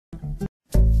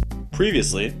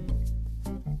Previously,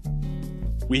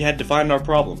 we had defined our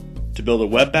problem to build a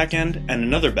web backend and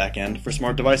another backend for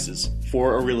smart devices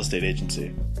for a real estate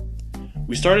agency.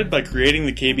 We started by creating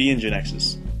the KB in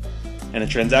GeneXus and a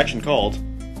transaction called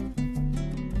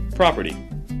property.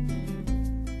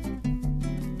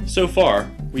 So far,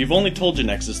 we've only told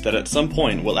GeneXus that at some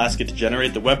point we'll ask it to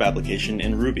generate the web application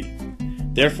in Ruby.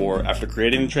 Therefore, after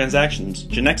creating the transactions,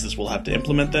 GeneXus will have to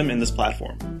implement them in this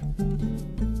platform.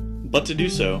 But to do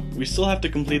so, we still have to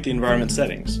complete the environment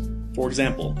settings. For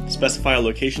example, specify a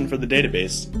location for the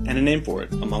database and a name for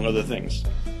it, among other things.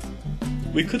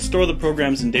 We could store the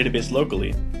programs in database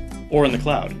locally, or in the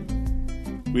cloud.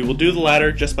 We will do the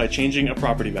latter just by changing a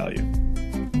property value.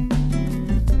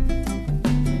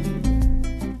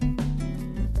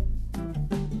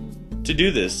 To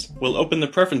do this, we'll open the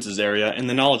Preferences area in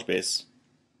the knowledge base.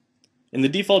 In the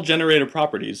default generator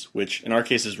properties, which in our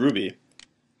case is Ruby,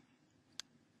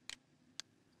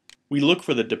 we look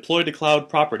for the Deploy to Cloud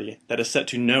property that is set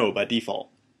to No by default.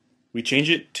 We change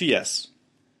it to Yes.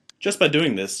 Just by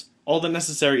doing this, all the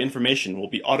necessary information will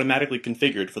be automatically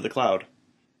configured for the cloud.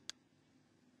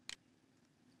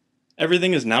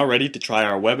 Everything is now ready to try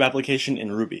our web application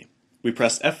in Ruby. We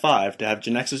press F5 to have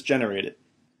GeneXus generate it.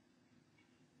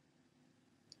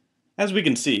 As we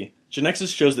can see,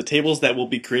 GeneXus shows the tables that will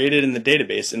be created in the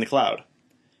database in the cloud.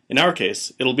 In our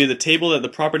case, it'll be the table that the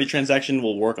property transaction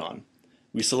will work on.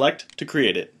 We select to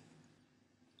create it.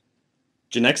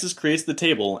 GeneXus creates the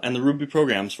table and the Ruby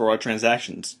programs for our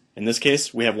transactions. In this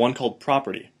case, we have one called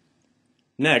property.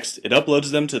 Next, it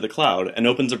uploads them to the cloud and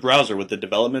opens a browser with the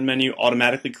development menu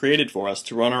automatically created for us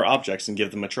to run our objects and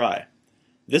give them a try.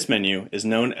 This menu is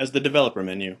known as the developer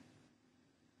menu.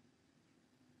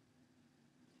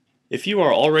 If you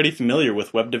are already familiar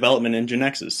with web development in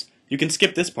GeneXus, you can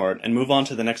skip this part and move on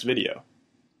to the next video.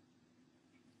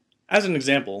 As an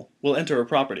example, we'll enter a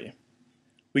property.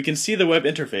 We can see the web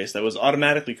interface that was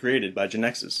automatically created by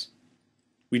GeneXus.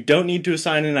 We don't need to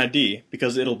assign an ID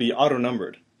because it'll be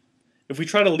auto-numbered. If we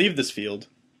try to leave this field,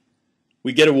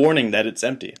 we get a warning that it's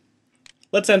empty.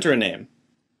 Let's enter a name.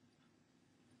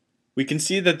 We can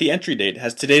see that the entry date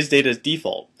has today's date as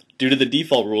default, due to the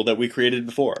default rule that we created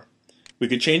before. We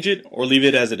could change it or leave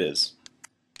it as it is.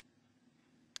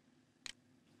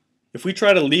 If we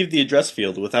try to leave the address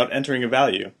field without entering a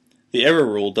value, the error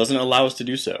rule doesn't allow us to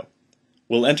do so.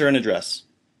 We'll enter an address.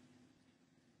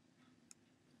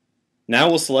 Now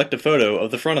we'll select a photo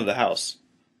of the front of the house.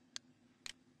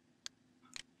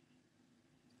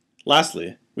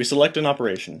 Lastly, we select an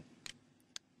operation.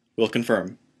 We'll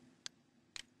confirm.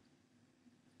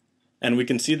 And we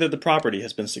can see that the property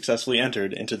has been successfully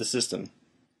entered into the system.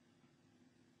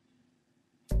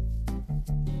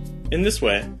 In this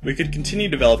way, we could continue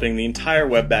developing the entire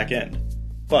web backend.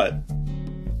 But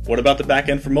what about the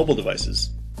backend for mobile devices?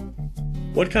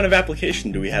 What kind of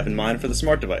application do we have in mind for the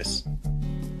smart device?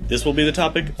 This will be the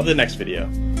topic of the next video.